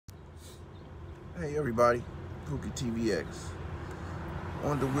Hey everybody, Pookie TVX.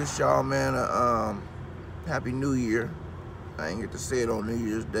 Wanted to wish y'all, man, a happy New Year. I ain't get to say it on New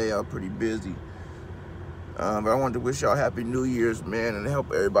Year's Day. I'm pretty busy, but I wanted to wish y'all happy New Year's, man, and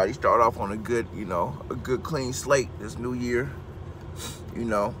help everybody start off on a good, a good clean slate this New Year. You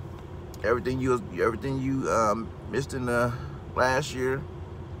know, everything you missed in the last year,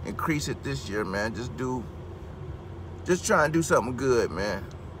 increase it this year, man. Just try and do something good, man.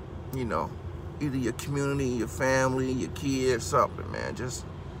 You know, either your community, your family, your kids, something, man. Just,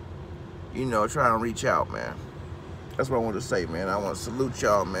 try and reach out, man. That's what I want to say, man. I want to salute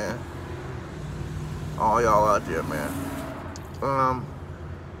y'all, man. All y'all out there, man. I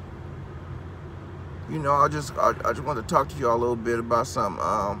just want to talk to y'all a little bit about some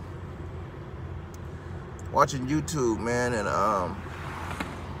watching YouTube, man, and I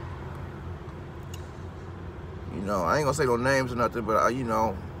ain't gonna say no names or nothing, but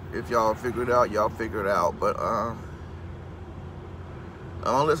if y'all figure it out, y'all figure it out. But I'm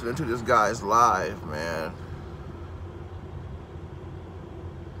listening to this guy's live, man,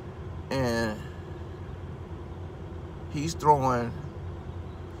 and he's throwing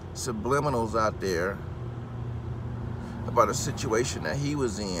subliminals out there about a situation that he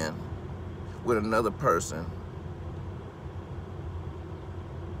was in with another person,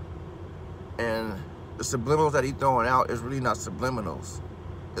 and the subliminals that he's throwing out is really not subliminals.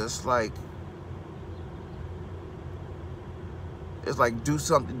 It's like do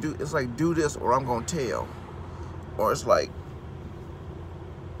something, it's like do this or I'm gonna tell, or it's like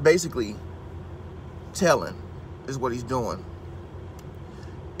basically telling is what he's doing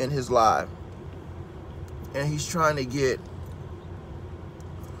in his live, and he's trying to get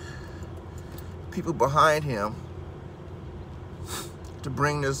people behind him to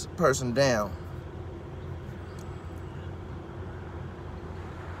bring this person down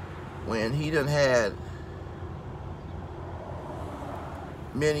when he done had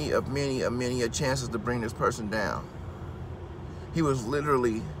many chances to bring this person down. He was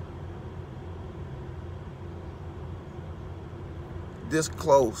literally this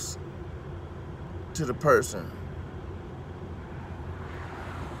close to the person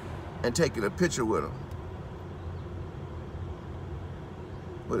and taking a picture with him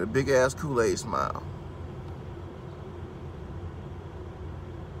with a big ass Kool-Aid smile.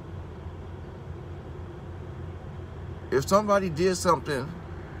 If somebody did something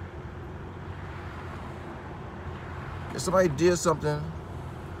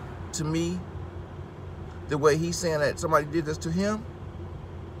to me the way he's saying that somebody did this to him,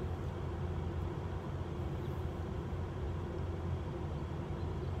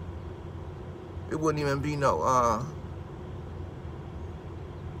 it wouldn't even be no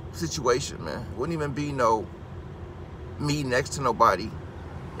situation, man. It wouldn't even be no me next to nobody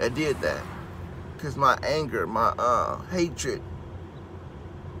that did that. Because my anger, my hatred,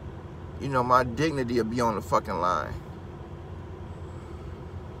 my dignity will be on the fucking line.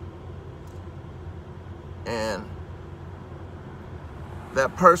 And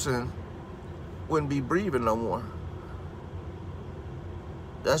that person wouldn't be breathing no more.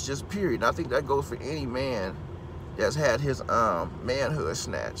 That's just period. And I think that goes for any man that's had his manhood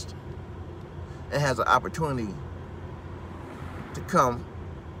snatched and has an opportunity to come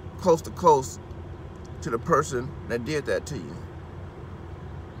close to the person that did that to you.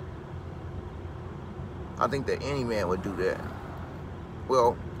 I think that any man would do that.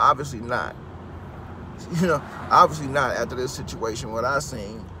 Well, obviously not. Obviously not after this situation, what I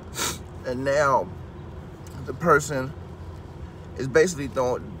seen. And now the person is basically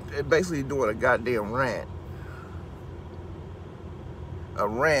doing a goddamn rant. A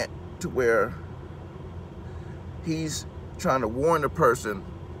rant to where he's trying to warn the person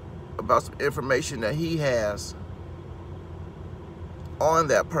about some information that he has on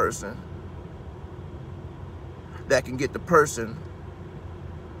that person that can get the person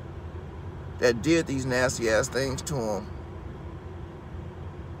that did these nasty ass things to him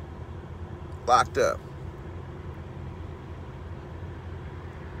locked up.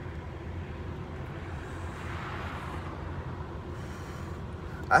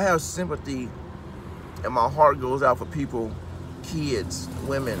 I have sympathy and my heart goes out for people, kids,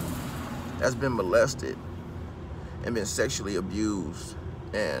 women that's been molested and been sexually abused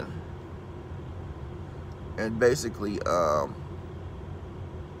and basically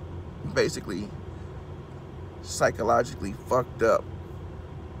psychologically fucked up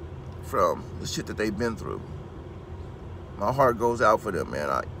from the shit that they've been through. My heart goes out for them, man.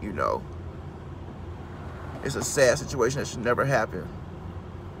 It's a sad situation that should never happen.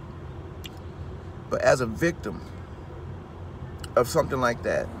 But as a victim of something like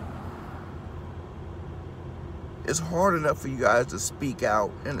that, It's hard enough for you guys to speak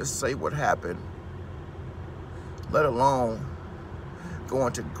out and to say what happened, let alone go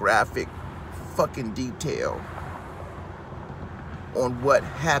into graphic fucking detail on what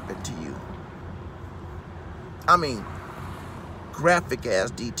happened to you. I mean, graphic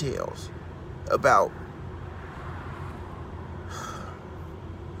ass details about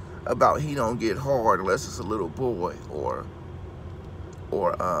he don't get hard unless it's a little boy, or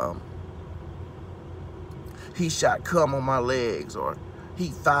he shot cum on my legs, or he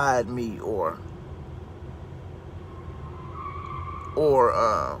thigh'd me, or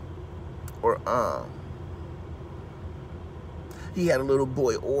he had a little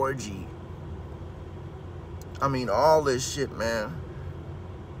boy orgy. I mean, all this shit, man.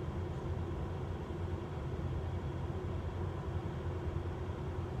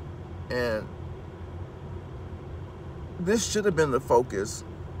 And this should have been the focus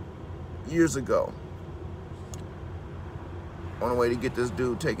years ago on the way to get this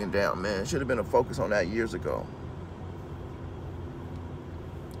dude taken down, man. It should have been a focus on that years ago.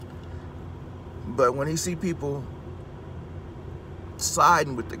 But when he see people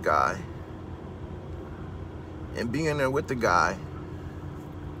siding with the guy and being there with the guy,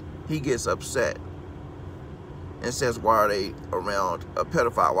 he gets upset and says, why are they around a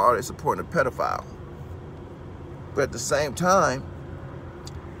pedophile? Why are they supporting a pedophile? But at the same time,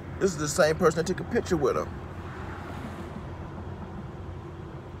 this is the same person that took a picture with him.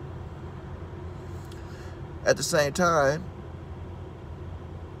 At the same time,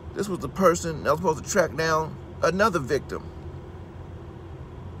 this was the person that was supposed to track down another victim.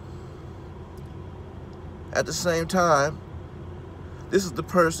 At the same time, this is the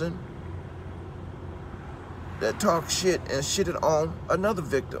person that talked shit and shitted on another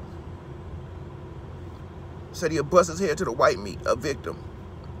victim. Said he'll bust his head to the white meat, a victim.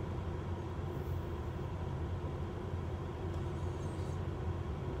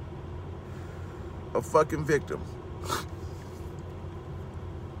 A fucking victim.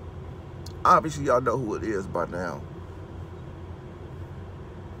 Obviously, y'all know who it is by now.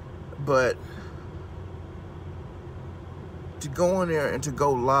 But to go in there and to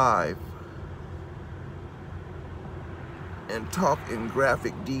go live and talk in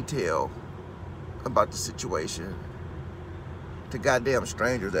graphic detail about the situation to goddamn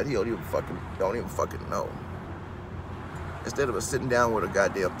strangers that he don't even fucking know, instead of sitting down with a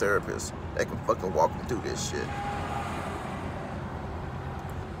goddamn therapist that can fucking walk him through this shit.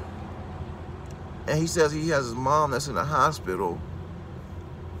 And he says he has his mom that's in the hospital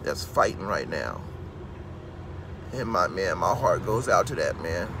that's fighting right now. And my heart goes out to that,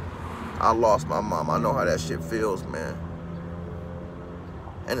 man. I lost my mom. I know how that shit feels, man.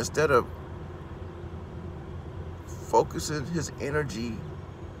 And instead of focusing his energy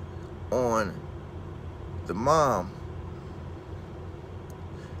on the mom,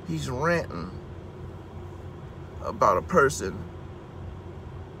 he's ranting about a person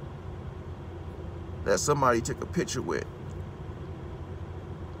that somebody took a picture with.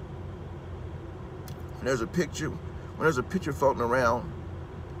 And there's a picture floating around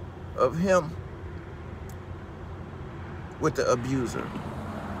of him with the abuser.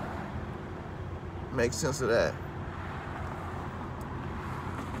 Make sense of that.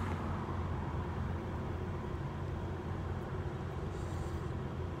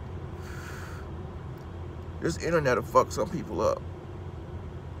 This internet will fuck some people up.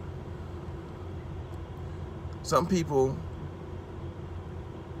 Some people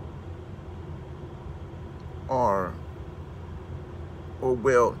are, or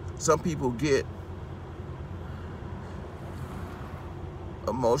well, some people get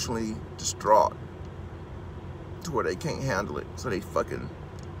emotionally distraught to where they can't handle it. So they fucking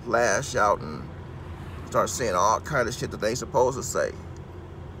lash out and start saying all kind of shit that they ain't supposed to say.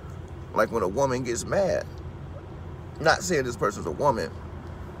 Like when a woman gets mad. Not saying this person's a woman.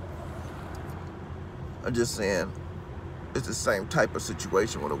 I'm just saying it's the same type of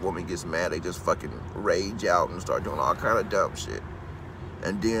situation when a woman gets mad. They just fucking rage out and start doing all kind of dumb shit.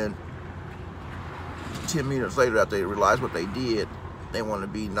 And then 10 minutes later, after they realize what they did, they want to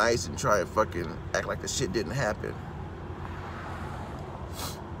be nice and try to fucking act like the shit didn't happen.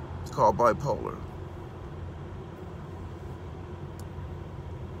 It's called bipolar.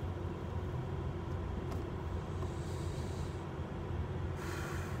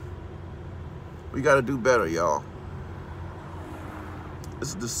 We gotta do better, y'all. This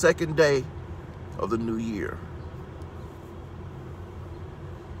is the second day of the new year.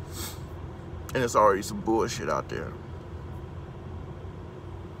 And it's already some bullshit out there.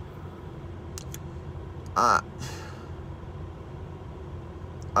 I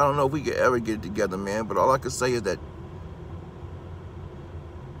I don't know if we could ever get it together, man, but all I can say is that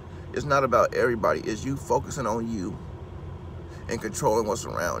it's not about everybody. It's you focusing on you and controlling what's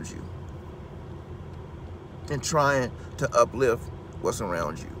around you and trying to uplift what's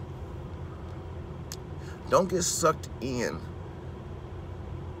around you. Don't get sucked in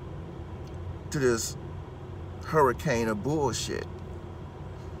to this hurricane of bullshit.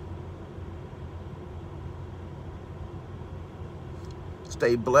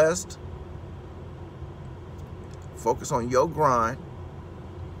 Stay blessed. Focus on your grind.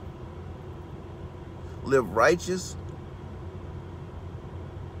 Live righteous.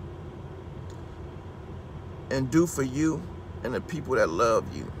 And do for you and the people that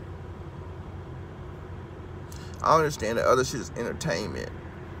love you. I understand that other shit is entertainment.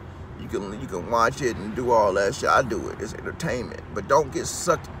 You can watch it and do all that shit. I do it. It's entertainment. But don't get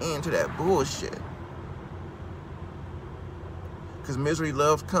sucked into that bullshit. Because misery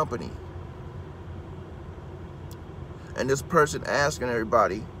loves company. And this person asking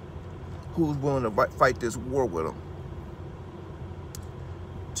everybody who's willing to fight this war with them.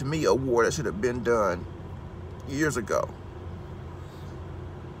 To me, a war that should have been done years ago.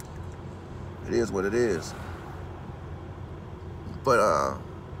 It is what it is. But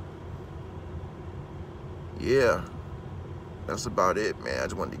yeah, that's about it, man. I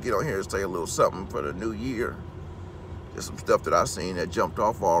just wanted to get on here and say a little something for the new year. Just some stuff that I seen that jumped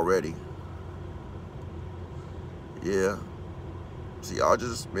off already. Yeah. See, y'all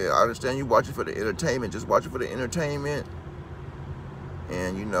just, man, I understand you watching for the entertainment. Just watch it for the entertainment.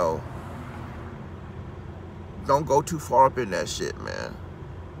 And, you know, don't go too far up in that shit, man.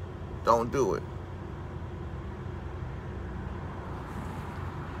 Don't do it.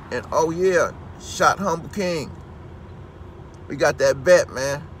 And, oh, yeah, Shot Humble King. We got that bet,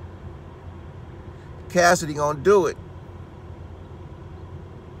 man. Cassidy gonna do it.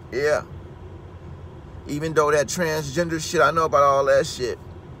 Yeah. Even though that transgender shit, I know about all that shit.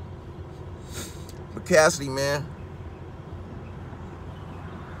 But Cassidy, man,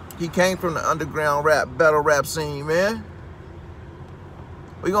 he came from the underground rap, battle rap scene, man.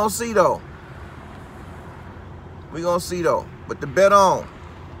 We gonna see, though. We gonna see, though. But the bet on.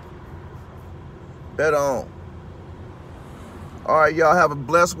 Bet on. All right, y'all have a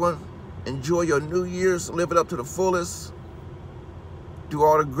blessed one. Enjoy your New Year's. Live it up to the fullest. Do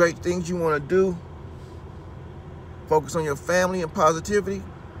all the great things you want to do. Focus on your family and positivity.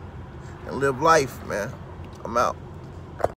 And live life, man. I'm out.